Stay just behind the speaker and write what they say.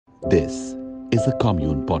This is a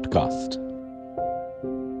Commune Podcast.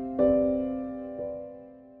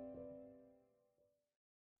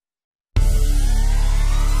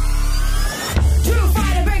 True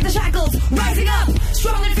fighter, break the shackles, rising up,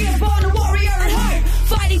 strong and fierce, born a warrior at heart,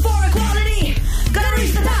 fighting for equality. Gonna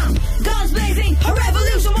reach the top, guns blazing, a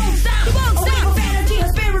revolution won't stop. Awake with energy, her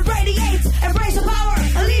spirit radiates, embrace the power,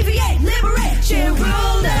 alleviate, liberate, she'll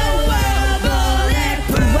rule the world,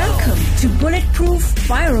 bulletproof. Welcome to Bulletproof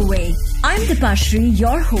Fire Away. I'm Dipashri,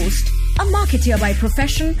 your host, a marketeer by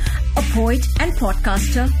profession, a poet and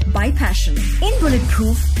podcaster by passion. In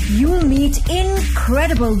Bulletproof, you'll meet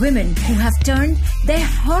incredible women who have turned their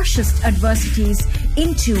harshest adversities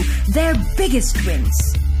into their biggest wins.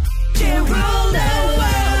 To rule the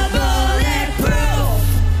world, bulletproof.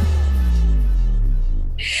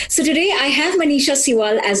 So today I have Manisha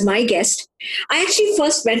Siwal as my guest. I actually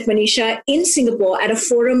first met Manisha in Singapore at a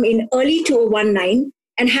forum in early 2019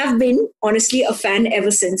 and have been, honestly, a fan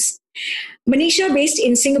ever since. Manisha, based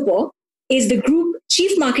in Singapore, is the Group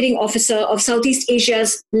Chief Marketing Officer of Southeast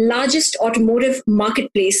Asia's largest automotive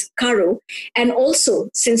marketplace, Caro, and also,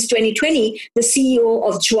 since 2020, the CEO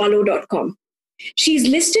of Jualo.com. She's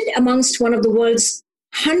listed amongst one of the world's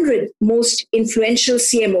 100 most influential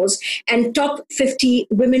CMOs and top 50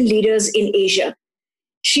 women leaders in Asia.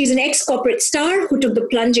 She's an ex-corporate star who took the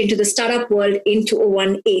plunge into the startup world in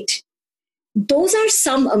 2018. Those are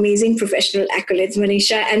some amazing professional accolades,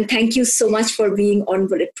 Manisha, and thank you so much for being on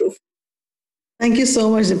Bulletproof. Thank you so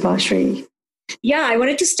much, Dipashri. Yeah, I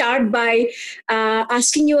wanted to start by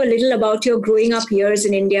asking you a little about your growing up years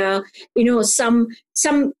in India. You know,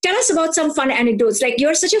 tell us about some fun anecdotes. Like,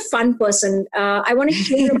 you're such a fun person. I want to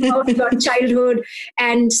hear about your childhood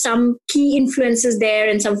and some key influences there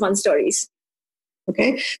and some fun stories.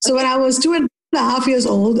 Okay. So when I was 2.5 years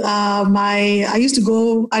old, I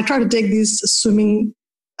tried to take these swimming.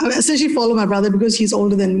 I essentially follow my brother because he's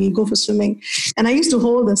older than me, go for swimming. And I used to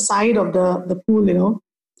hold the side of the pool,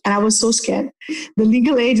 and I was so scared. The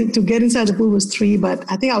legal age to get inside the pool was 3, but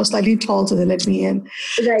I think I was slightly tall, so they let me in.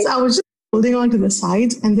 Right. So I was just holding on to the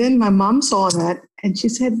sides. And then my mom saw that and she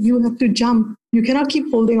said, "You have to jump. You cannot keep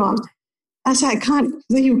holding on." I said, "I can't."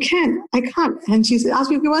 She said, "You can." "I can't." And she said, asked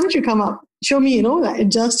me, "Okay, why don't you come up? Show me,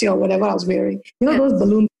 adjust your whatever I was wearing. Those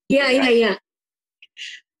balloons." Yeah.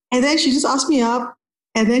 And then she just asked me up.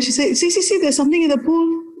 And then she said, see, there's something in the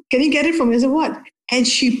pool. Can you get it for me?" I said, "What?" And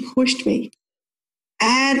she pushed me.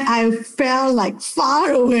 And I fell like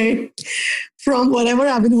far away from whatever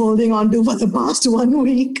I've been holding on to for the past 1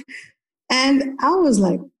 week. And I was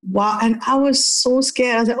like, wow. And I was so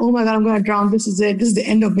scared. I said, "Oh my God, I'm going to drown. This is it. This is the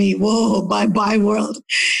end of me. Whoa, bye world."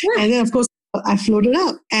 Yeah. And then, of course, I floated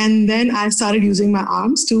up. And then I started using my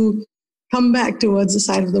arms to come back towards the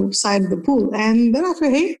side of the pool. And then I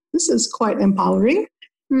thought, hey, this is quite empowering.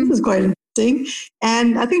 This is quite interesting.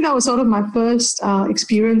 And I think that was sort of my first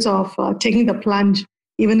experience of taking the plunge,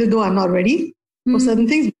 even though I'm not ready for certain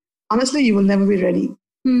things. Honestly, you will never be ready.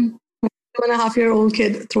 2.5-year-old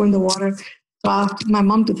kid thrown in the water. So I have my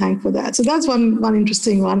mom to thank for that. So that's one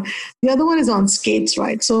interesting one. The other one is on skates,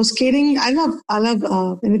 right? So skating, I love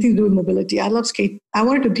anything to do with mobility. I love skate. I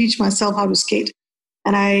wanted to teach myself how to skate.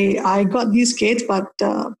 And I got these skates, but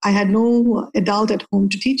I had no adult at home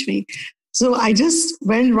to teach me. So I just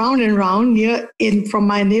went round and round from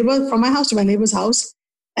my house to my neighbor's house.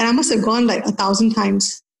 And I must have gone like 1,000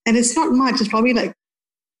 times. And it's not much. It's probably like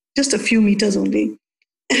just a few meters only.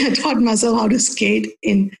 And I taught myself how to skate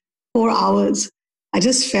in 4 hours. I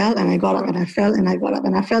just fell and I got up, and I fell and I got up,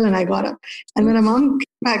 and I fell and I got up. And when my mom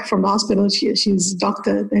came back from the hospital, she's a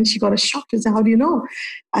doctor, and she got a shock. She said, "How do you know?"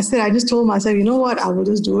 I said, "I just told myself, you know what, I will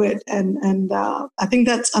just do it." And I think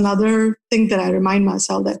that's another thing that I remind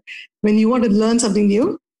myself, that when you want to learn something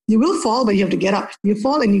new, you will fall, but you have to get up. You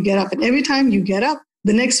fall and you get up. And every time you get up,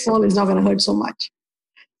 the next fall is not going to hurt so much.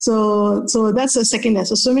 So that's the second S.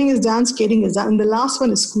 So swimming is done, skating is done. And the last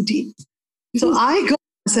one is scooty. So I got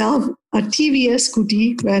myself a TVS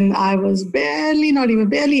scooty when I was barely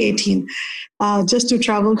 18, just to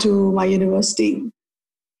travel to my university.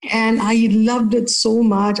 And I loved it so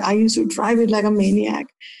much. I used to drive it like a maniac.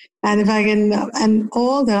 And if I can, and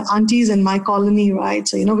all the aunties in my colony, right?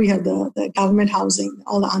 So, we have the government housing,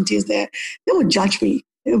 all the aunties there, they would judge me.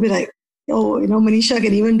 They would be like, "Oh, Manisha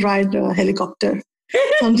can even drive a helicopter."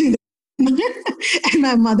 Something. And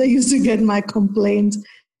my mother used to get my complaints.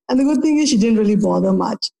 And the good thing is she didn't really bother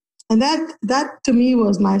much. And that to me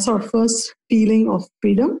was my sort of first feeling of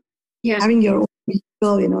freedom. Yeah. Having your own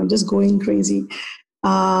vehicle, just going crazy.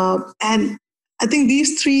 And I think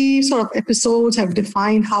these 3 sort of episodes have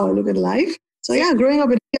defined how I look at life. So yeah, growing up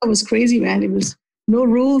in India was crazy, man. It was No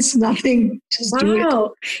rules, nothing. Just do it.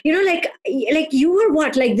 Wow. Like you were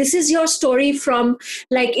what? Like this is your story from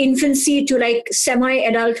like infancy to like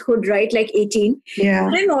semi-adulthood, right? Like 18. Yeah.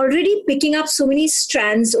 But I'm already picking up so many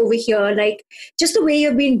strands over here. Like just the way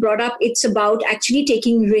you've been brought up, it's about actually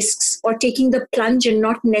taking risks or taking the plunge and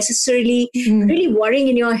not necessarily Mm. really worrying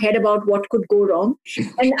in your head about what could go wrong.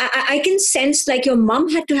 And I can sense like your mom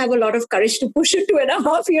had to have a lot of courage to push a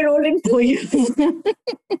 2.5-year-old into. Oh, yeah.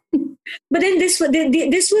 But then this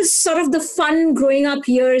was sort of the fun growing up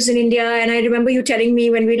years in India, and I remember you telling me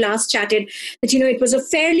when we last chatted that it was a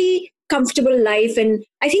fairly comfortable life, and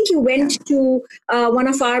I think you went to one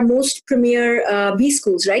of our most premier B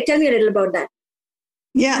schools, right? Tell me a little about that.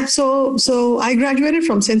 Yeah, so I graduated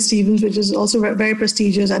from St. Stephen's, which is also very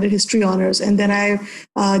prestigious. I did history honors, and then I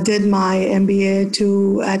did my MBA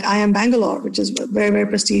at IIM Bangalore, which is very, very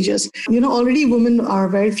prestigious. Already women are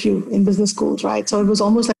very few in business schools, right? So it was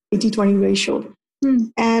almost like 80-20 ratio.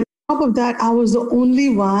 And on top of that, I was the only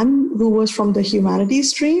one who was from the humanities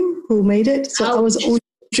stream who made it. So I was the only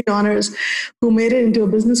history honors who made it into a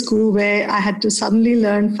business school where I had to suddenly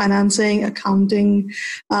learn financing, accounting,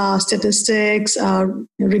 statistics,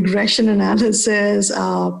 regression analysis,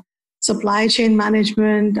 supply chain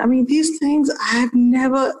management. I mean, these things I have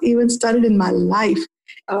never even studied in my life.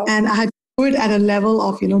 And I had to do it at a level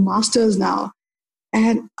of, masters now.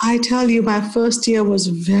 And I tell you, my first year was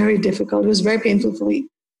very difficult. It was very painful for me.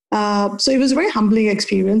 So it was a very humbling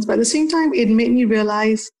experience. But at the same time, it made me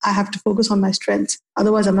realize I have to focus on my strengths.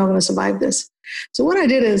 Otherwise, I'm not going to survive this. So what I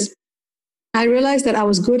did is I realized that I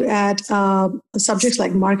was good at subjects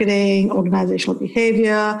like marketing, organizational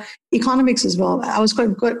behavior, economics as well. I was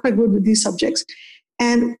quite good with these subjects.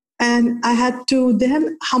 And I had to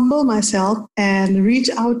then humble myself and reach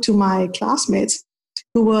out to my classmates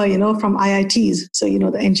who were, from IITs. So,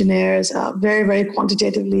 the engineers, very, very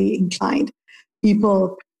quantitatively inclined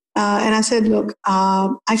people. And I said, look,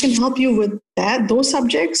 I can help you with those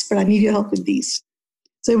subjects, but I need your help with these.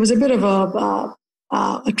 So it was a bit of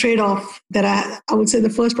a trade-off that I would say the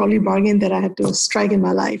first probably bargain that I had to strike in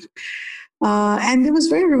my life. And it was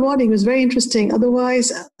very rewarding. It was very interesting.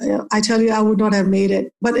 Otherwise, I tell you, I would not have made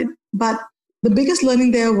it. But the biggest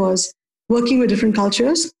learning there was working with different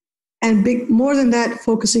cultures, and more than that,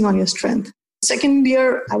 focusing on your strength. Second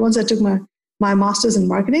year, once I took my master's in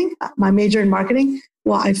marketing, my major in marketing,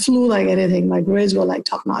 well, I flew like anything. My grades were like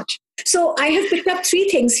top notch. So I have picked up 3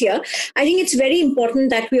 things here. I think it's very important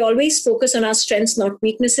that we always focus on our strengths, not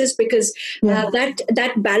weaknesses, because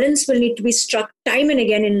that balance will need to be struck time and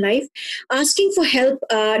again in life. Asking for help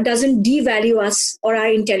doesn't devalue us or our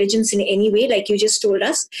intelligence in any way, like you just told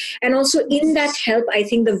us. And also in that help, I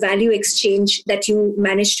think the value exchange that you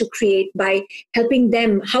managed to create by helping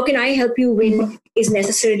them, how can I help you win, is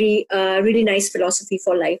necessarily a really nice philosophy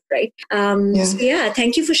for life, right? So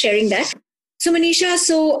thank you for sharing that. So Manisha,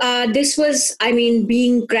 this was,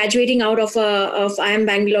 graduating out of IIM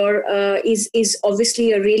Bangalore is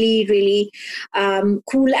obviously a really, really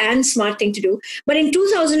cool and smart thing to do. But in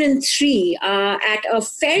 2003, at a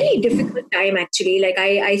fairly difficult time, actually, like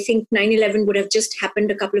I think 9/11 would have just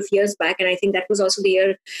happened a couple of years back. And I think that was also the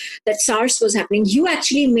year that SARS was happening. You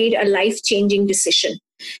actually made a life-changing decision.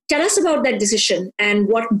 Tell us about that decision and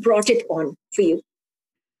what brought it on for you.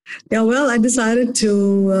 Yeah, well, I decided to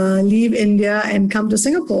leave India and come to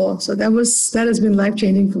Singapore. So that has been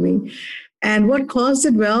life-changing for me. And what caused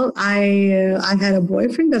it? Well, I had a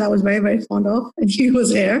boyfriend that I was very, very fond of, and he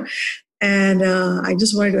was here, and I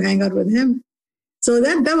just wanted to hang out with him. So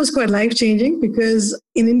that was quite life-changing because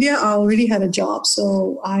in India I already had a job,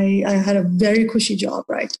 so I had a very cushy job,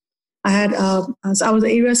 right? I was an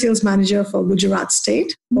area sales manager for Gujarat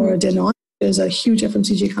State for Danone. There's a huge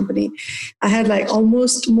FMCG company. I had like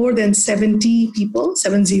almost more than 70 people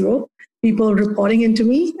reporting into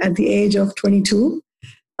me at the age of 22,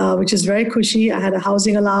 which is very cushy. I had a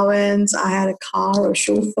housing allowance, I had a car, a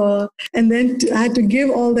chauffeur, and then I had to give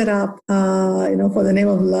all that up, for the name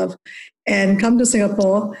of love, and come to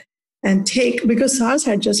Singapore and because SARS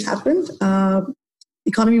had just happened.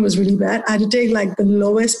 Economy was really bad. I had to take like the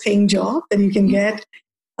lowest paying job that you can get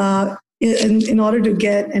in order to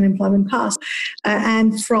get an employment pass.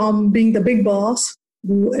 And from being the big boss,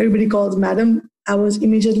 who everybody calls madam, I was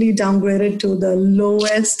immediately downgraded to the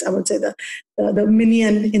lowest, I would say the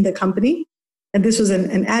minion in the company. And this was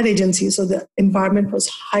an ad agency, so the environment was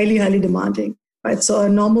highly, highly demanding. Right? So a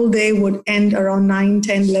normal day would end around 9,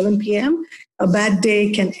 10, 11 p.m. A bad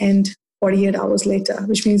day can end 48 hours later,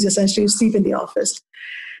 which means essentially you sleep in the office.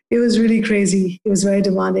 It was really crazy. It was very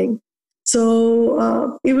demanding.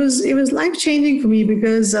 So it was life-changing for me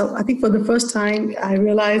because I think for the first time I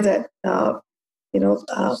realized that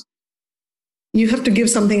you have to give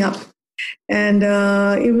something up. And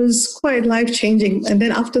it was quite life changing. And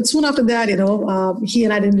then soon after that, he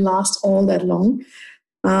and I didn't last all that long.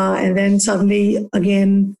 And then suddenly,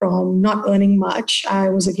 again, from not earning much, I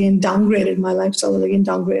was again downgraded. My lifestyle was again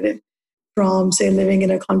downgraded from, say, living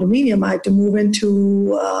in a condominium. I had to move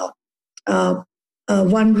into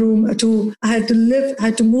one room. I had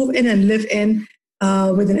to move in and live in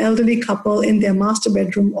with an elderly couple in their master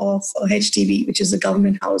bedroom of HDB, which is the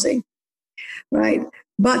government housing, right?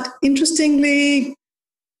 But interestingly,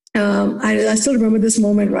 I still remember this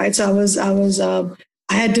moment, right? So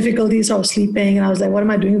I had difficulties. I was sleeping, and I was like, "What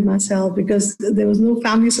am I doing with myself?" Because there was no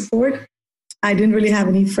family support. I didn't really have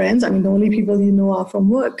any friends. I mean, the only people you know are from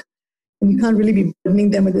work, and you can't really be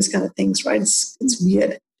burdening them with this kind of things, right? It's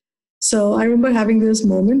weird. So I remember having this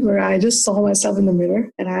moment where I just saw myself in the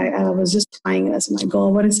mirror, and I was just crying. I said, "My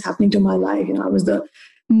God, what is happening to my life?" I was the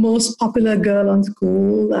most popular girl on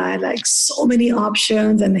school. I had like so many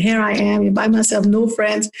options, and here I am by myself, no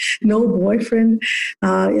friends, no boyfriend,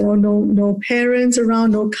 no parents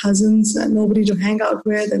around, no cousins, nobody to hang out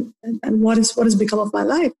with, and what has become of my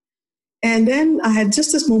life? And then I had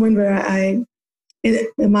just this moment where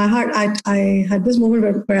in my heart, I had this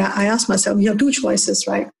moment where I asked myself, you have two choices,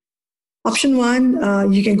 right? Option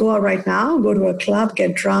one, you can go out right now, go to a club,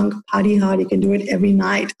 get drunk, party hard. You can do it every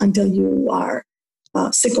night until you are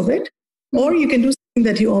sick of it. Or you can do something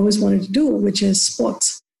that you always wanted to do, which is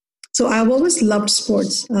sports. So I've always loved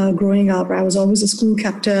sports growing up. I was always a school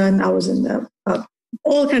captain. I was in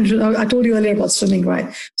all kinds of, I told you earlier about swimming, right?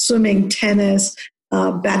 Swimming, tennis,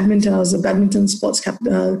 badminton. I was a badminton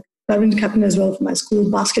badminton captain as well for my school,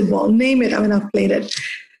 basketball, name it. I mean, I've played it.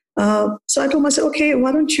 So I told myself, okay,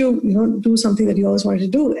 why don't you do something that you always wanted to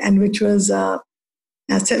do? And which was, I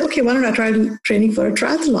said, okay, why don't I try training for a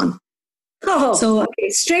triathlon? Oh, so okay,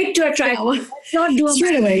 straight to a triathlon. Let's not do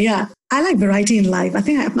straight away. Yeah, I like variety in life. I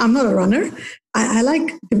think I'm not a runner. I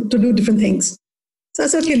like to do different things. So I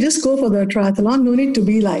said, okay, just go for the triathlon. No need to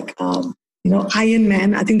be like, Iron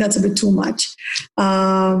Man. I think that's a bit too much.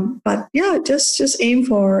 But yeah, just aim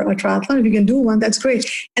for a triathlon. If you can do one, that's great.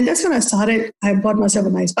 And that's when I started. I bought myself a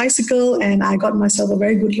nice bicycle, and I got myself a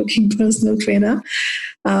very good-looking personal trainer,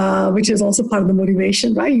 which is also part of the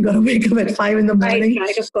motivation, right? You got to wake up at 5 in the morning.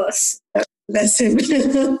 Right, of course. That's him.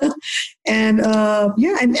 And I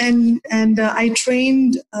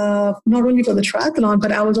trained not only for the triathlon,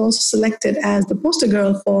 but I was also selected as the poster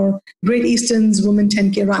girl for Great Eastern's Women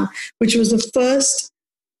 10K Run, which was the first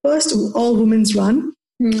all women's run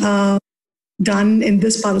done in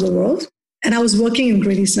this part of the world. And I was working in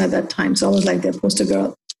Great Eastern at that time, so I was like their poster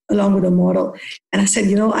girl along with a model. And I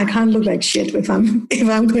said, I can't look like shit if I'm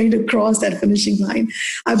going to cross that finishing line.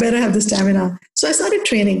 I better have the stamina. So I started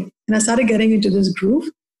training, and I started getting into this groove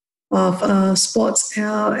of sports.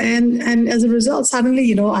 And as a result,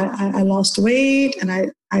 suddenly, I lost weight, and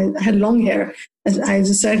I had long hair. I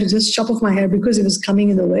decided to just chop off my hair because it was coming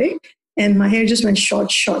in the way. And my hair just went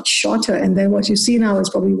shorter. And then what you see now is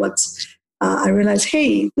probably I realized,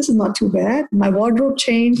 hey, this is not too bad. My wardrobe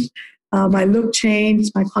changed. My look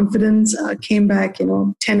changed, my confidence came back,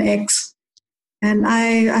 10x. And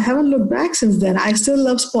I haven't looked back since then. I still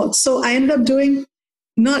love sports. So I ended up doing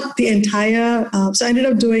not the entire, so I ended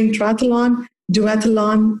up doing triathlon,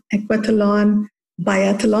 duathlon, equathlon,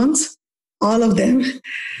 biathlons, all of them.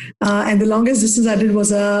 And the longest distance I did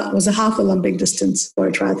was a half Olympic distance for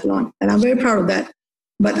a triathlon. And I'm very proud of that.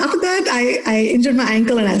 But after that, I injured my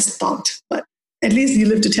ankle and I stopped. But at least you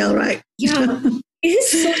live to tell, right? Yeah. It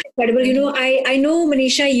is so incredible. I know,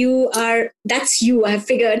 Manisha, that's you. I have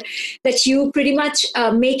figured that you pretty much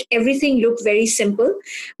make everything look very simple.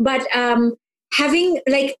 But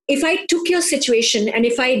if I took your situation and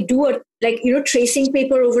if I do tracing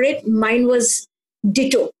paper over it, mine was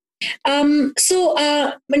ditto. So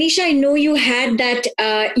Manisha, I know you had that,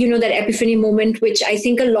 that epiphany moment, which I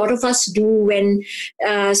think a lot of us do when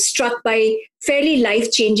struck by fairly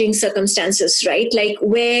life-changing circumstances, right? Like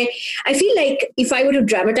where I feel like if I were to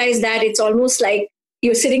dramatize that, it's almost like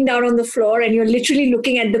you're sitting down on the floor and you're literally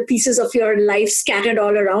looking at the pieces of your life scattered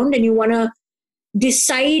all around, and you want to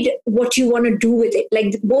decide what you want to do with it,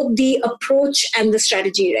 like both the approach and the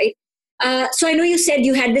strategy, right? So I know you said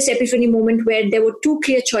you had this epiphany moment where there were two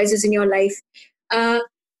clear choices in your life. Tell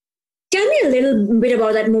me a little bit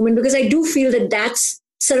about that moment, because I do feel that that's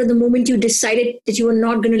sort of the moment you decided that you were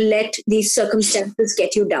not going to let these circumstances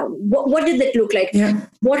get you down. What did that look like? Yeah.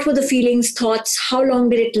 What were the feelings, thoughts? How long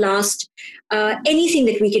did it last? Anything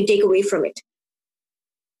that we can take away from it?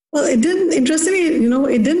 Well, it didn't, interestingly,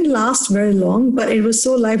 it didn't last very long, but it was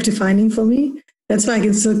so life-defining for me. That's why I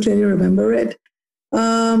can still clearly remember it.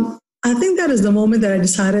 I think that is the moment that I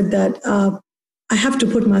decided that I have to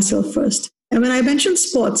put myself first. And when I mention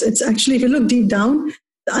sports, it's actually, if you look deep down,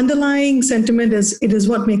 the underlying sentiment is, it is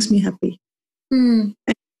what makes me happy. Mm.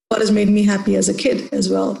 And what has made me happy as a kid as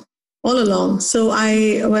well, all along. So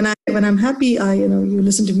when I'm happy, you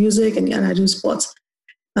listen to music and I do sports.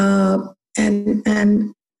 And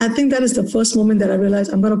I think that is the first moment that I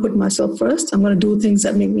realized I'm going to put myself first. I'm going to do things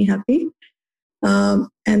that make me happy. And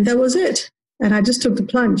that was it. And I just took the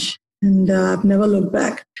plunge, and I've never looked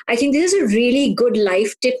back. I think this is a really good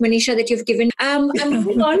life tip, Manisha, that you've given. I'm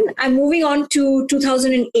moving on to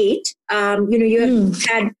 2008. You have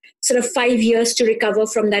had sort of 5 years to recover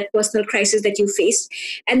from that personal crisis that you faced.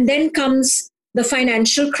 And then comes the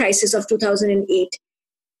financial crisis of 2008.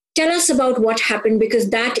 Tell us about what happened,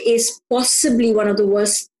 because that is possibly one of the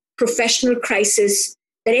worst professional crises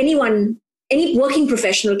that any working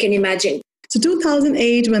professional can imagine. So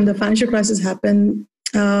 2008, when the financial crisis happened,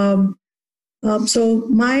 so I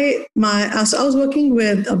was working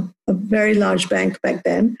with a very large bank back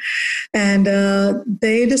then, and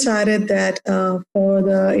they decided that for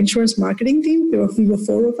the insurance marketing team, we were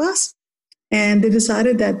 4 of us, and they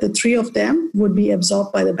decided that the 3 of them would be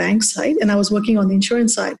absorbed by the bank side, and I was working on the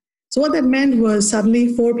insurance side. So what that meant was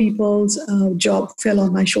suddenly 4 people's job fell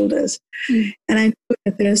on my shoulders. And I knew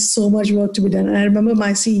that there's so much work to be done. And I remember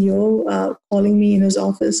my CEO calling me in his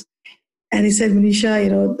office, and he said, Manisha,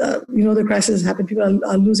 the crisis has happened. People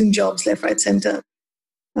are losing jobs left, right, center.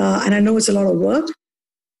 And I know it's a lot of work,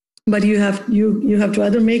 but you have to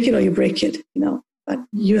either make it or you break it, but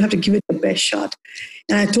you have to give it the best shot.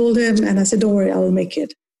 And I told him, and I said, don't worry, I will make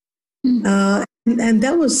it. And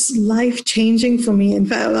that was life changing for me. In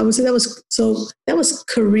fact, I would say that was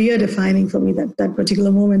career defining for me, that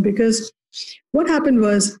particular moment, because what happened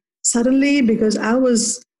was suddenly, because I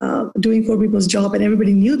was doing 4 people's job and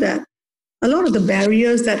everybody knew that, a lot of the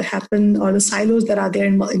barriers that happen, or the silos that are there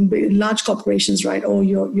in large corporations, right? Oh,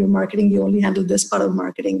 you're marketing, you only handle this part of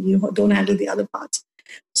marketing, you don't handle the other parts.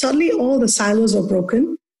 Suddenly all the silos are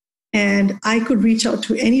broken. And I could reach out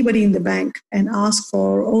to anybody in the bank and ask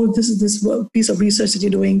for, this is this piece of research that you're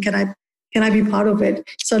doing. Can I be part of it?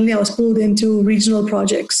 Suddenly I was pulled into regional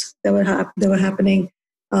projects that were happening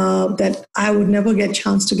that I would never get a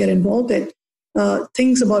chance to get involved in.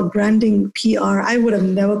 Things about branding, PR, I would have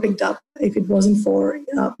never picked up if it wasn't for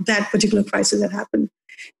that particular crisis that happened.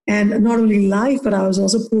 And not only life, but I was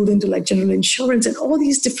also pulled into like general insurance and all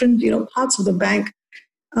these different parts of the bank.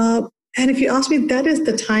 And if you ask me, that is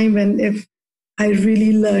the time if I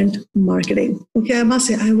really learned marketing. Okay, I must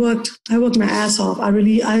say, I worked my ass off. I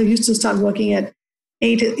used to start working at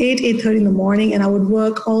 8:30 in the morning, and I would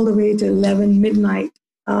work all the way to 11 midnight.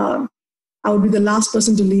 I would be the last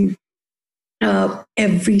person to leave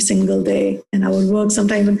every single day, and I would work,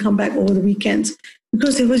 sometimes even come back over the weekends,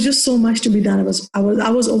 because there was just so much to be done. I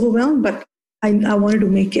was overwhelmed, but I wanted to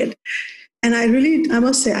make it. And I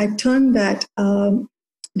must say, I turned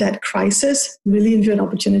that crisis really into an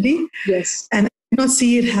opportunity. Yes. And I did not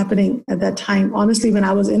see it happening at that time. Honestly, when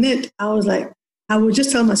I was in it, I was like, I would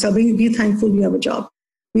just tell myself, be thankful you have a job.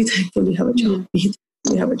 Be thankful you have a job. Be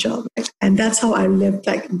thankful you have a job. Right? And that's how I lived,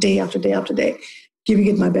 like day after day after day, giving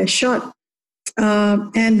it my best shot.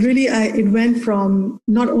 And really, it went from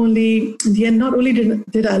not only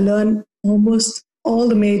did I learn almost all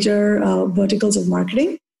the major verticals of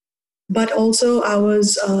marketing, but also I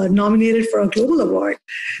was nominated for a global award.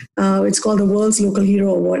 It's called the World's Local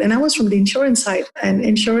Hero Award. And I was from the insurance side, and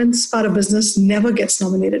insurance part of business never gets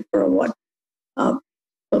nominated for award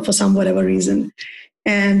for some whatever reason.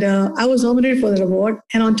 And I was nominated for that award.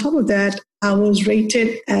 And on top of that, I was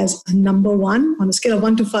rated as a number 1 on a scale of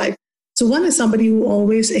 1 to 5. So 1 is somebody who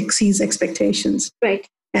always exceeds expectations. Right.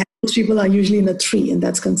 And most people are usually in a 3, and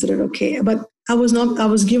that's considered okay. But I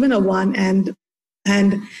was given a 1, and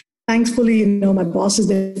thankfully, my bosses,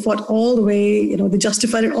 they fought all the way, they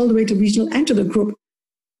justified it all the way to regional and to the group,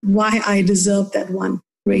 why I deserved that 1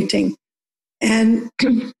 rating. And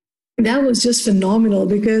that was just phenomenal,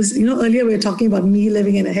 because, earlier we were talking about me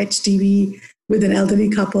living in a HDB with an elderly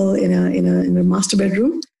couple in a master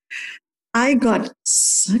bedroom. I got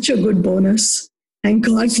such a good bonus. Thank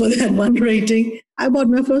God for that 1 rating. I bought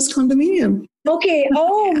my first condominium. Okay.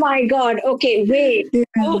 Oh my God. Okay. Wait. Yeah.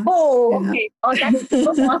 Oh, yeah. Okay. Oh, that's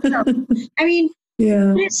so awesome. I mean,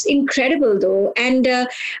 it's incredible though. And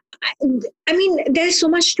I mean, there's so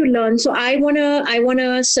much to learn. So I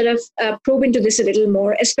wanna sort of probe into this a little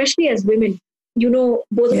more, especially as women.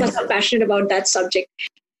 Both of us are passionate about that subject.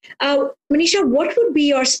 Manisha, what would be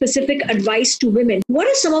your specific advice to women? What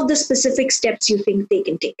are some of the specific steps you think they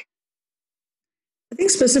can take? I think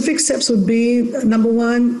specific steps would be, number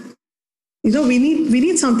 1, we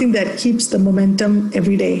need something that keeps the momentum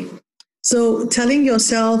every day. So telling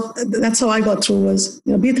yourself, that's how I got through was,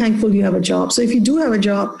 be thankful you have a job. So if you do have a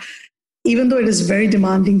job, even though it is very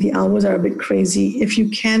demanding, the hours are a bit crazy. If you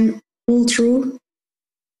can pull through,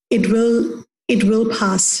 it will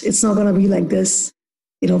pass. It's not going to be like this,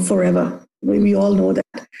 forever. We all know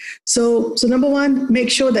that. So number one,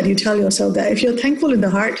 make sure that you tell yourself that if you're thankful in the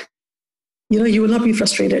heart, you will not be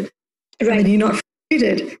frustrated. Right. When you're not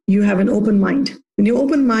frustrated, you have an open mind. When you're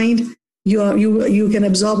open mind, you can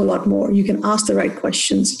absorb a lot more. You can ask the right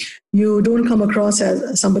questions. You don't come across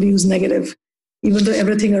as somebody who's negative, even though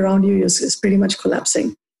everything around you is pretty much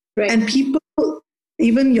collapsing. Right. And people,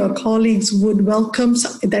 even your colleagues, would welcome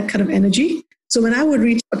that kind of energy. So when I would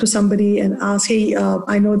reach out to somebody and ask, hey,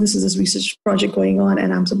 I know this is this research project going on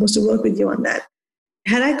and I'm supposed to work with you on that.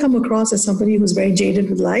 Had I come across as somebody who's very jaded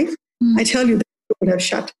with life, I tell you that would have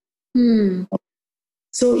shut.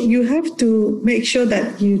 So you have to make sure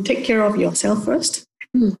that you take care of yourself first,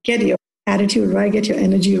 get your attitude right, get your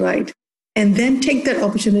energy right, and then take that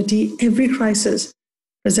opportunity. Every crisis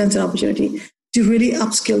presents an opportunity to really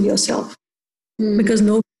upskill yourself, because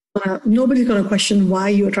nobody's going to question why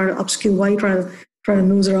you're trying to upskill, why you're trying to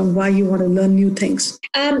nose around, why you want to learn new things.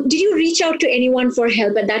 Did you reach out to anyone for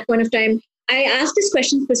help at that point of time? I asked this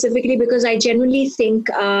question specifically because I genuinely think,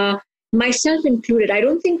 myself included, I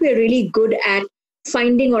don't think we're really good at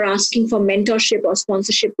finding or asking for mentorship or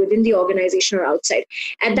sponsorship within the organization or outside.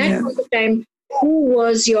 At that point of time, who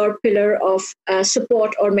was your pillar of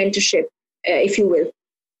support or mentorship, if you will?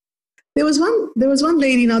 There was one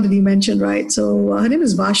lady now that you mentioned, right? So her name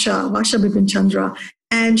is Vasha Bipin Chandra,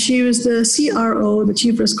 and she was the CRO, the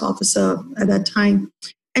Chief Risk Officer at that time.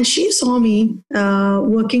 And she saw me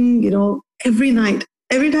working, every night.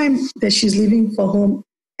 Every time that she's leaving for home,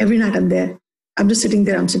 every night I'm there. I'm just sitting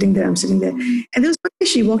there. And there was one day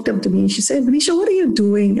she walked up to me and she said, Manisha, what are you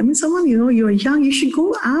doing? I mean, someone, you're young, you should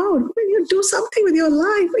go out. You do something with your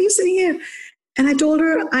life. Why are you sitting here? And I told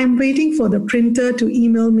her, I'm waiting for the printer to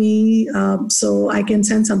email me so I can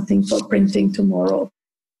send something for printing tomorrow.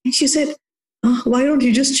 And she said, why don't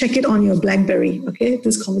you just check it on your BlackBerry? Okay,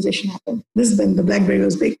 this conversation happened. This is when the BlackBerry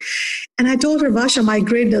was big. And I told her, Vasha, my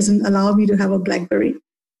grade doesn't allow me to have a BlackBerry.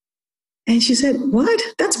 And she said, what?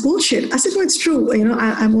 That's bullshit. I said, well, it's true.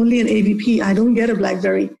 I'm only an AVP. I don't get a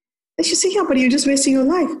BlackBerry. And she said, yeah, but you're just wasting your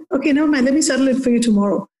life. Okay, never mind. Let me settle it for you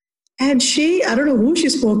tomorrow. And I don't know who she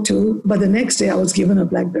spoke to, but the next day I was given a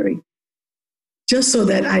BlackBerry. Just so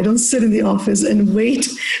that I don't sit in the office and wait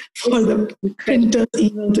for the printer's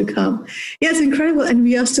email to come. Yeah, it's incredible. And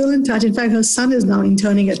we are still in touch. In fact, her son is now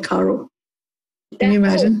interning at Caro. Can you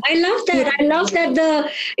imagine? I love that. I love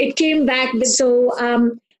that it came back. So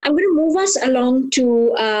I'm going to move us along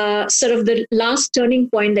to sort of the last turning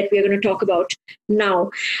point that we're going to talk about now.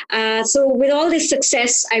 So with all this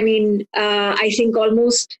success, I think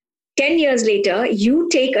almost 10 years later, you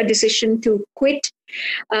take a decision to quit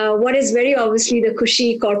what is very obviously the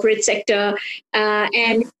cushy corporate sector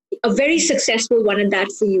and a very successful one at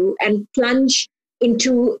that for you, and plunge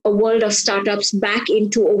into a world of startups back in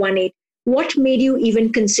 2018. What made you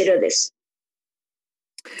even consider this?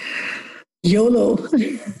 YOLO. I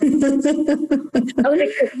was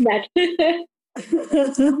expecting that.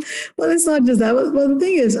 Well, it's not just that. Well, the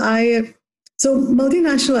thing is, so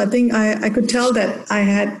multinational, I think I could tell that I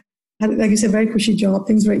had, like you said, very cushy job.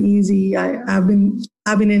 Things were easy. I've been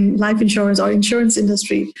in life insurance or insurance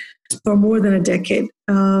industry for more than a decade.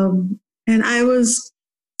 And I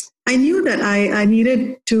knew that I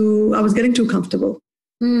was getting too comfortable.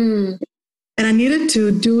 And I needed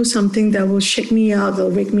to do something that will shake me out, that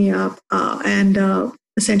will wake me up, and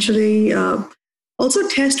essentially also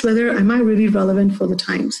test whether am I really relevant for the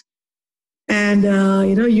times. And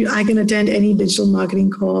I can attend any digital marketing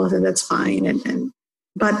course, and that's fine.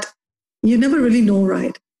 But you never really know,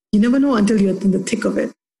 right? You never know until you're in the thick of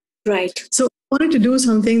it. Right. So I wanted to do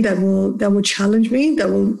something that will challenge me, that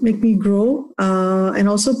will make me grow, and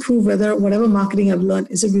also prove whether whatever marketing I've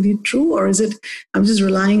learned, is it really true, or is it I'm just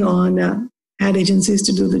relying on ad agencies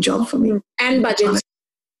to do the job for me. And budgets.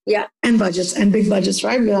 Yeah. And budgets, and big budgets,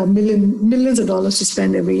 right? We have millions of dollars to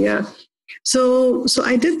spend every year. So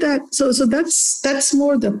I did that. So that's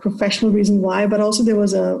more the professional reason why, but also there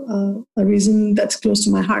was a reason that's close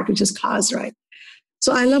to my heart, which is cars, right?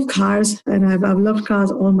 So I love cars, and I've loved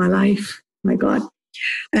cars all my life. My God.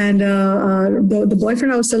 And the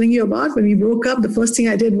boyfriend I was telling you about, when we broke up, the first thing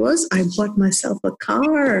I did was I bought myself a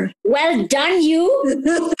car. Well done, you.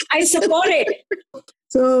 I support it.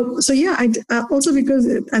 So yeah, I also because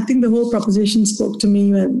I think the whole proposition spoke to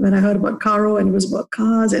me when I heard about Caro, and it was about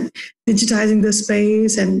cars and digitizing the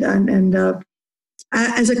space and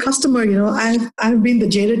as a customer, I've been the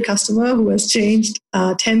jaded customer who has changed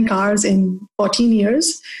 10 cars in 14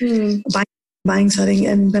 years, buying something.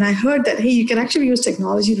 And when I heard that, hey, you can actually use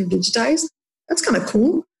technology to digitize, that's kind of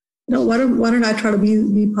cool. Why don't I try to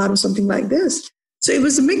be part of something like this? So it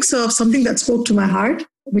was a mix of something that spoke to my heart,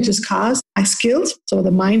 which is cars, my skills, so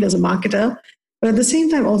the mind as a marketer, but at the same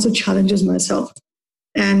time also challenges myself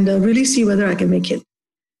and really see whether I can make it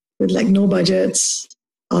with like no budgets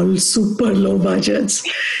or super low budgets.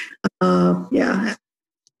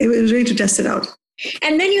 It was really to test it out.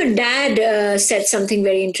 And then your dad said something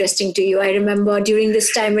very interesting to you. I remember during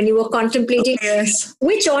this time when you were contemplating, yes,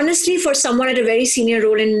 which honestly for someone at a very senior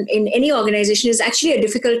role in any organization is actually a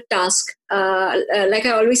difficult task. Like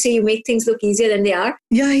I always say, you make things look easier than they are.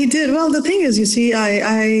 Yeah, he did. Well, the thing is, you see,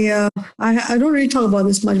 I don't really talk about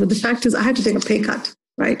this much, but the fact is I had to take a pay cut,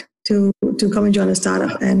 right, to come and join a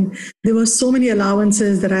startup. And there were so many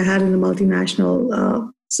allowances that I had in a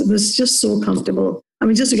multinational. So it was just so comfortable. I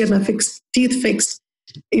mean, just to get my teeth fixed,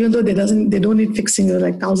 even though they don't need fixing, they're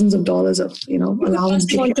like thousands of dollars of, allowance.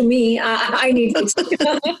 To me, I need it.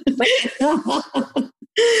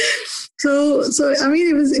 So I mean,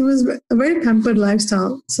 it was a very pampered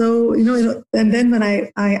lifestyle. So, and then when I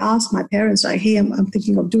asked my parents, like, hey, I'm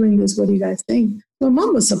thinking of doing this. What do you guys think? My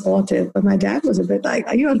mom was supportive, but my dad was a bit like,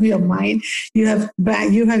 are you out of your mind? You have,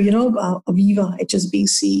 Aviva,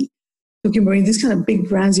 HSBC, Tokyo Marine, these kind of big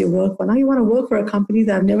brands you work for. Now you want to work for a company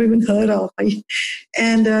that I've never even heard of.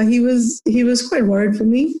 And he was quite worried for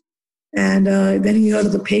me. And then he heard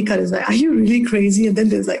of the pay cut. He's like, are you really crazy? And then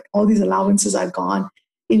there's like all these allowances are gone.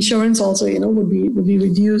 Insurance also, would be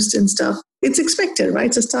reduced and stuff. It's expected, right?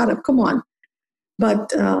 It's a startup. Come on.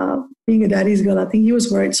 But being a daddy's girl, I think he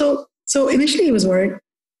was worried. So initially he was worried.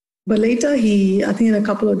 But later I think in a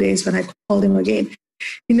couple of days when I called him again,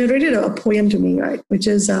 he narrated a poem to me, right? Which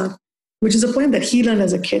is a poem that he learned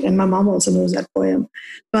as a kid, and my mom also knows that poem.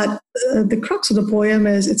 But the crux of the poem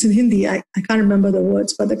is, it's in Hindi, I can't remember the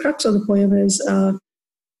words, but the crux of the poem is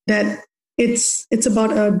that it's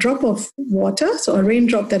about a drop of water, so a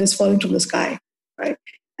raindrop that is falling from the sky, right?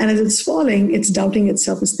 And as it's falling, it's doubting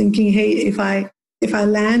itself, it's thinking, hey, if I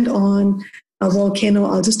land on a volcano,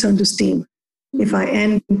 I'll just turn to steam. If I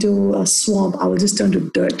end into a swamp, I will just turn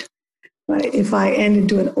to dirt, right? If I end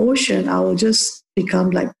into an ocean, I will just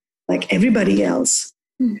become like everybody else.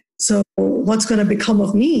 So what's going to become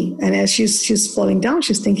of me? And as she's falling down,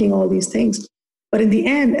 she's thinking all these things. But in the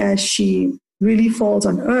end, as she really falls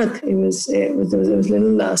on earth, it was a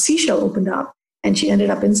little seashell opened up, and she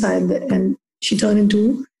ended up inside, and she turned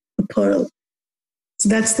into a pearl. So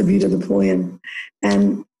that's the beauty of the poem.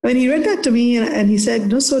 And when he read that to me, and he said,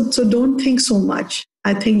 no, so don't think so much.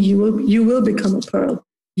 I think you will become a pearl.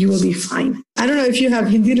 You will be fine. I don't know if you have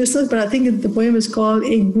Hindi listeners, but I think the poem is called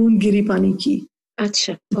Ek Boond Giri Pani Ki.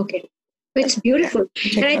 Acha, okay. It's beautiful.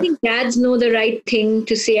 And I think dads know the right thing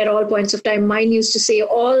to say at all points of time. Mine used to say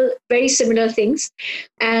all very similar things.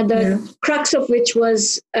 And the crux of which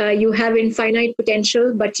was you have infinite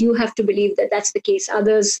potential, but you have to believe that that's the case.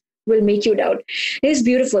 Others will make you doubt. It is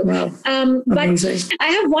beautiful. Wow. But I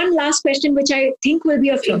have one last question, which I think will be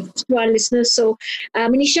of interest to our listeners. So,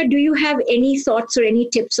 Manisha, do you have any thoughts or any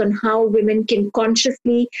tips on how women can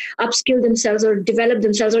consciously upskill themselves or develop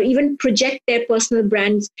themselves or even project their personal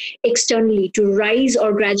brands externally to rise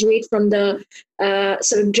or graduate from the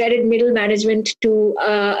sort of dreaded middle management to,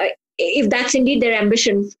 if that's indeed their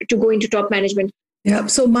ambition, to go into top management? Yeah.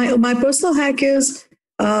 So my personal hack is,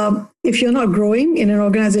 if you're not growing in an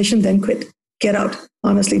organization, then quit. Get out.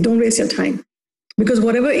 Honestly, don't waste your time. Because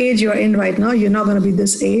whatever age you're in right now, you're not going to be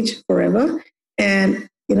this age forever. And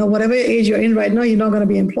whatever age you're in right now, you're not going to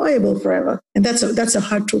be employable forever. And that's a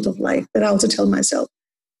hard truth of life that I also tell myself.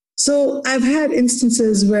 So I've had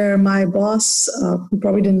instances where my boss, who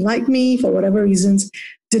probably didn't like me for whatever reasons,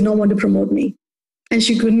 did not want to promote me. And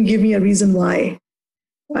she couldn't give me a reason why.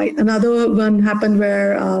 Right. Another one happened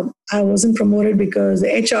where I wasn't promoted because the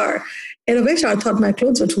head of HR thought my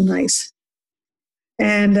clothes were too nice.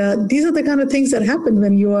 And these are the kind of things that happen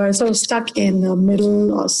when you are sort of stuck in a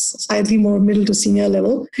middle or slightly more middle to senior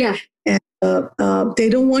level. Yeah. And they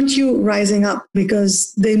don't want you rising up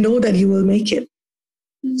because they know that you will make it.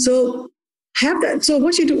 Mm-hmm. So have that. So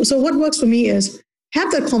what you do. So what works for me is have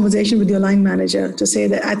that conversation with your line manager to say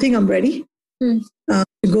that I think I'm ready.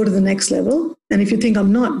 To go to the next level. And if you think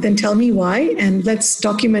I'm not, then tell me why, and let's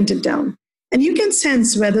document it down. And you can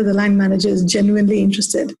sense whether the line manager is genuinely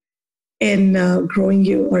interested in growing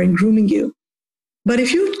you or in grooming you. But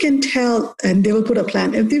if you can tell, and they will put a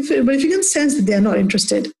plan, but if you can sense that they're not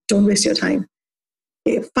interested, don't waste your time.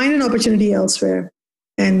 Find an opportunity elsewhere.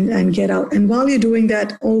 and get out. And while you're doing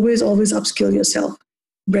that, always upskill yourself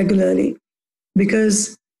regularly,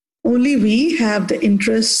 because only we have the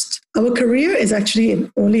interest. Our career is actually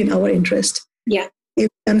only in our interest. Yeah.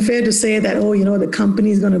 It's unfair to say that, oh, the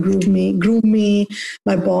company is going to groom me,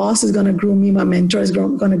 my boss is going to groom me, my mentor is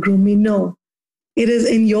going to groom me. No, it is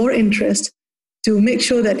in your interest to make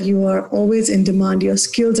sure that you are always in demand, your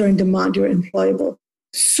skills are in demand, you're employable.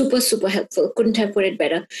 Super, super helpful. Couldn't have put it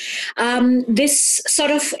better. This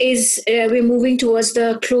sort of is, we're moving towards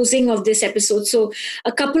the closing of this episode. So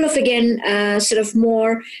a couple of, again, sort of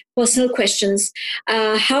more personal questions.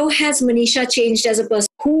 How has Manisha changed as a person?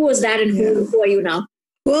 Who was that and who are you now?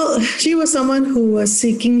 Well, she was someone who was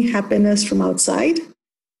seeking happiness from outside.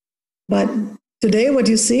 But today what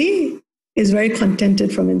you see is very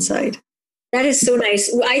contented from inside. That is so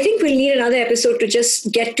nice. I think we'll need another episode to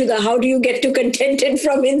just get to how do you get to contented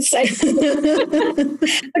from inside. But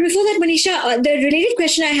before that, Manisha, the related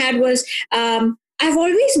question I had was, I've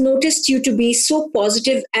always noticed you to be so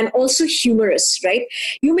positive and also humorous, right?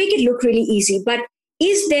 You make it look really easy, but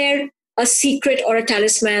is there a secret or a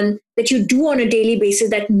talisman that you do on a daily basis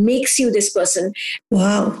that makes you this person?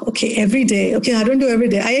 Wow. Okay. Every day. Okay. I don't do every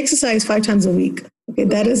day. I exercise 5 times a week. Okay.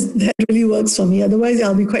 That really works for me. Otherwise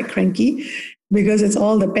I'll be quite cranky because it's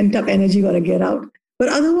all the pent up energy got to get out. But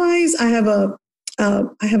otherwise I have a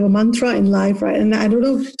mantra in life, right? And I don't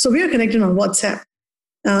know. So we are connected on WhatsApp.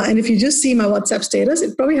 And if you just see my WhatsApp status,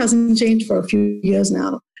 it probably hasn't changed for a few years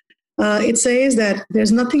now. It says that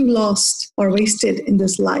there's nothing lost or wasted in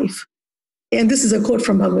this life. And this is a quote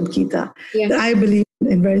from Bhagavad Gita that I believe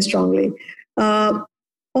in very strongly. All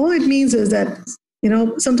it means is that,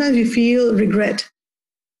 sometimes we feel regret.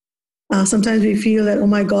 Sometimes we feel that, oh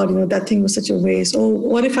my God, that thing was such a waste. Oh,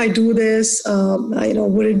 what if I do this?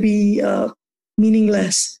 Would it be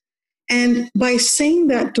meaningless? And by saying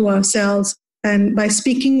that to ourselves and by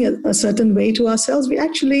speaking a certain way to ourselves, we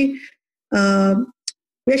actually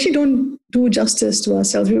don't do justice to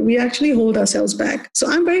ourselves. We actually hold ourselves back. So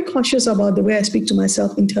I'm very cautious about the way I speak to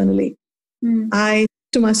myself internally. I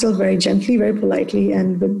speak to myself very gently, very politely,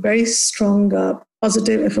 and with very strong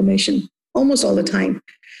positive affirmation almost all the time.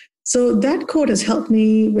 So that quote has helped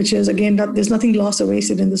me, which is, again, that there's nothing lost or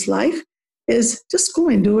wasted in this life, is just go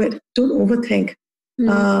and do it. Don't overthink.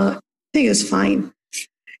 I think it's fine.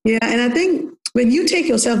 Yeah, and I think when you take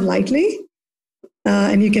yourself lightly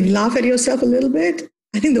and you can laugh at yourself a little bit,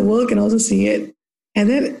 I think the world can also see it. And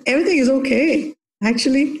then everything is okay,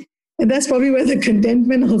 actually. And that's probably where the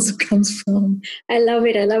contentment also comes from. I love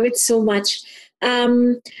it. I love it so much.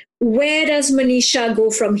 Where does Manisha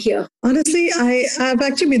go from here? Honestly, I've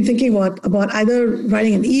actually been thinking about either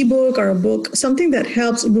writing an ebook or a book, something that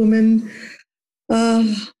helps women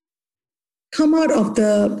come out of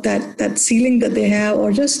that ceiling that they have,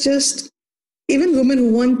 or just even women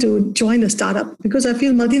who want to join a startup, because I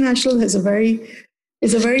feel multinational is a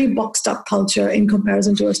very boxed up culture in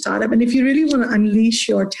comparison to a startup. And if you really want to unleash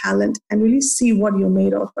your talent and really see what you're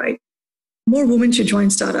made of, right, more women should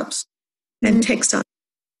join startups and tech startups.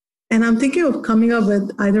 And I'm thinking of coming up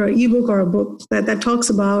with either an ebook or a book that talks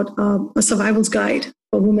about a survival's guide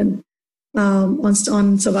for women on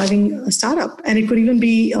surviving a startup. And it could even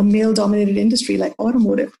be a male-dominated industry like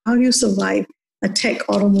automotive. How do you survive a tech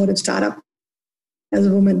automotive startup as a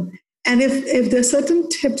woman? And if there's certain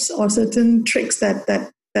tips or certain tricks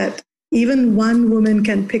that even one woman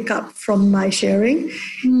can pick up from my sharing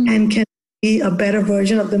and can be a better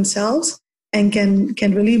version of themselves and can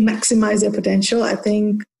really maximize their potential, I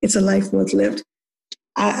think it's a life worth lived.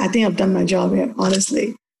 I think I've done my job here,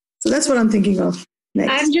 honestly. So that's what I'm thinking of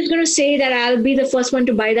next. I'm just going to say that I'll be the first one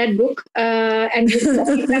to buy that book. And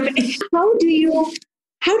how do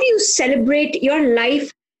you celebrate your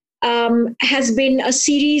life? Has been a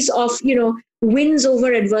series of, wins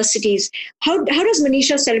over adversities. How does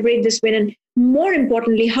Manisha celebrate this win? And more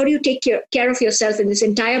importantly, how do you take care of yourself in this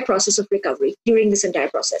entire process of recovery, during this entire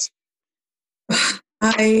process?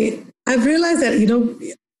 I've realized that,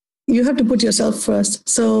 you have to put yourself first.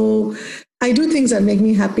 So I do things that make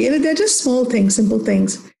me happy. And they're just small things, simple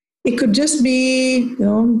things. It could just be,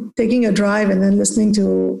 taking a drive and then listening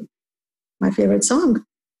to my favorite song.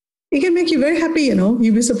 It can make you very happy,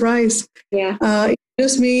 you'd be surprised. Yeah. It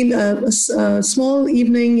just mean a small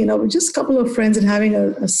evening, with just a couple of friends and having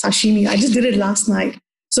a sashimi. I just did it last night.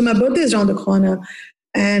 So my birthday is around the corner.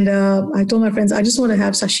 And I told my friends, I just want to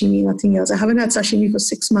have sashimi, nothing else. I haven't had sashimi for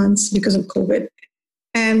 6 months because of COVID.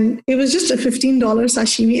 And it was just a $15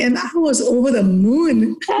 sashimi. And I was over the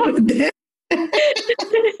moon.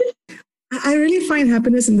 I really find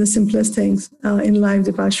happiness in the simplest things in life,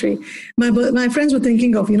 Dipashri. My friends were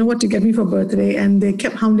thinking of, what to get me for birthday, and they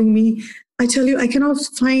kept hounding me. I tell you, I cannot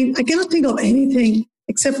think of anything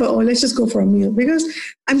except for, let's just go for a meal, because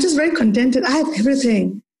I'm just very contented. I have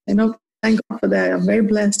everything, thank God for that. I'm very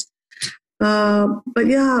blessed. But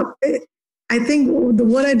yeah, I think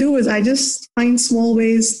what I do is I just find small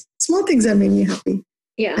things that make me happy.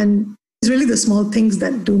 Yeah. And it's really the small things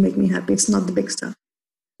that do make me happy. It's not the big stuff.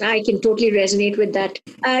 I can totally resonate with that.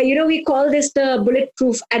 We call this the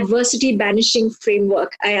bulletproof adversity banishing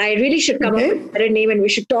framework. I really should come up with a better name, and we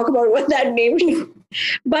should talk about what that name is.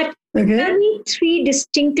 But tell me 3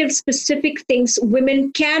 distinctive, specific things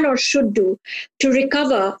women can or should do to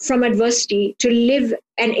recover from adversity, to live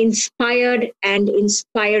an inspired and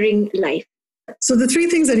inspiring life. So the 3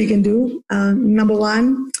 things that you can do, number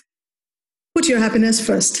 1, put your happiness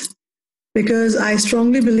first. Because I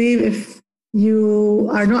strongly believe if you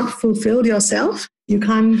are not fulfilled yourself, you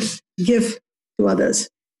can't give to others,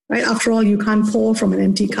 right? After all, you can't pour from an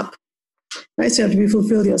empty cup, right? So you have to be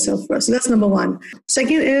fulfilled yourself first. So that's number 1.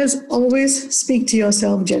 Second is always speak to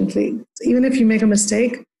yourself gently. Even if you make a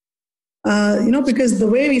mistake, because the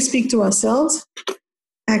way we speak to ourselves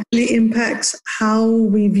actually impacts how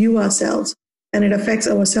we view ourselves, and it affects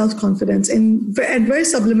our self-confidence at very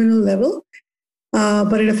subliminal level,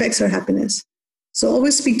 but it affects our happiness. So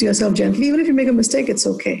always speak to yourself gently. Even if you make a mistake, it's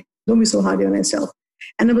okay. Don't be so hard on yourself.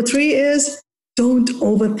 And number 3 is don't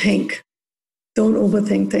overthink. Don't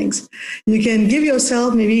overthink things. You can give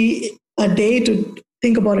yourself maybe a day to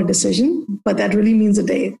think about a decision, but that really means a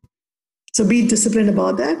day. So be disciplined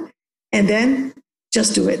about that, and then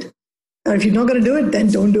just do it. Or if you're not going to do it,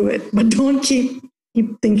 then don't do it. But don't keep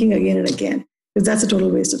thinking again and again, because that's a total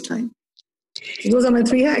waste of time. So those are my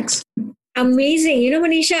 3 hacks. Amazing.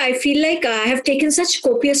 Manisha, I feel like I have taken such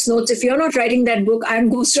copious notes. If you're not writing that book, I'm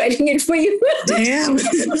ghostwriting it for you. Damn.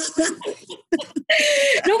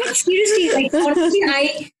 No, but seriously,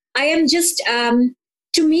 honestly, I am just,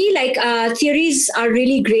 to me, theories are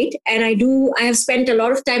really great. And I have spent a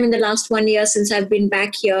lot of time in the last 1 year since I've been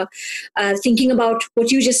back here, thinking about what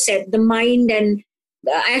you just said, the mind. And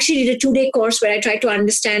I actually did a 2-day course where I tried to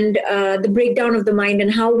understand the breakdown of the mind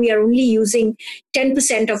and how we are only using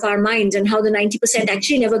 10% of our minds, and how the 90%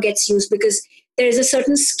 actually never gets used, because there is a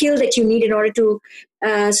certain skill that you need in order to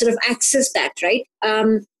sort of access that, right?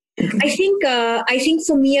 I think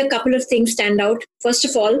for me, a couple of things stand out. First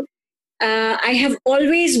of all, I have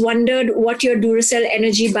always wondered what your Duracell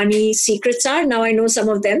Energy Bunny secrets are. Now I know some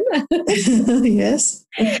of them. Yes.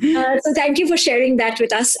 So thank you for sharing that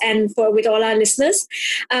with us and with all our listeners.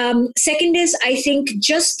 Second is, I think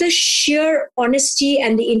just the sheer honesty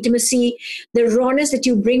and the intimacy, the rawness that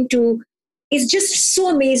you bring to is just so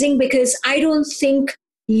amazing, because I don't think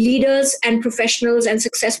leaders and professionals and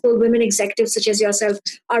successful women executives such as yourself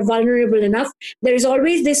are vulnerable enough. There is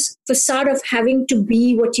always this facade of having to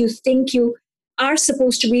be what you think you are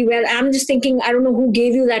supposed to be. Well, I'm just thinking, I don't know who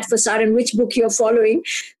gave you that facade and which book you're following.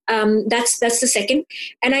 That's the second.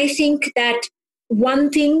 And I think that one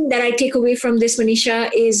thing that I take away from this,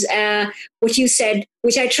 Manisha, is what you said,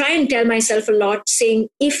 which I try and tell myself a lot, saying,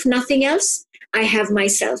 if nothing else, I have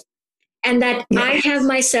myself. And that I have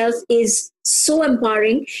myself is so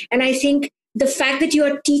empowering. And I think the fact that you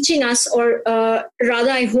are teaching us, or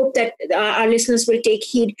rather, I hope that our listeners will take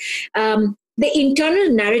heed, the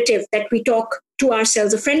internal narrative that we talk to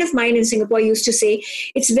ourselves. A friend of mine in Singapore used to say,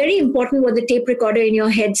 it's very important what the tape recorder in your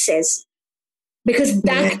head says, because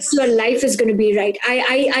that's your life is going to be right.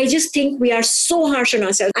 I just think we are so harsh on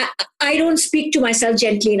ourselves. I don't speak to myself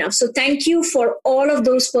gently enough. So thank you for all of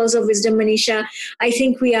those pearls of wisdom, Manisha. I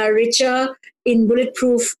think we are richer in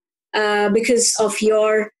Bulletproof because of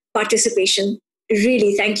your participation.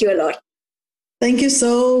 Really, thank you a lot. Thank you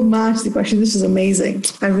so much, Dipashri. This is amazing.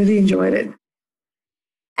 I really enjoyed it.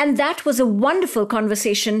 And that was a wonderful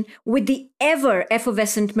conversation with the ever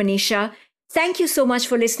effervescent Manisha. Thank you so much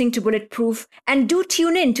for listening to Bulletproof, and do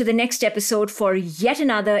tune in to the next episode for yet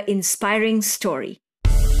another inspiring story.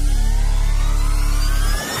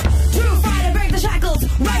 True fighter, break the shackles,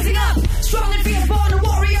 rising up, strong and fierce, born a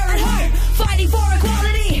warrior at heart, fighting for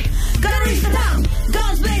equality, gonna reach the top,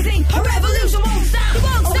 guns blazing, a revolution won't stop,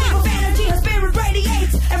 won't stop. A wave of energy, a spirit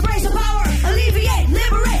radiates, embrace the power, alleviate,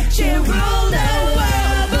 liberate, she'll rule the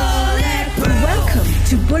world, bulletproof. Welcome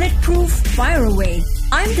to Bulletproof Fire Away.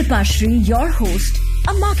 I'm Dipashri, your host,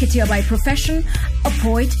 a marketer by profession, a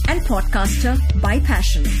poet and podcaster by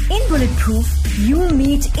passion. In Bulletproof, you'll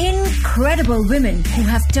meet incredible women who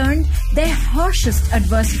have turned their harshest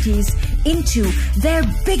adversities into their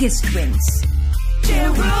biggest wins. She'll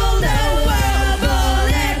rule the world,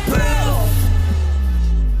 bulletproof.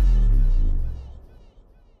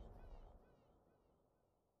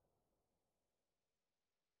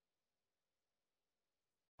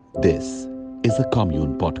 This is a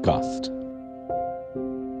Commune Podcast.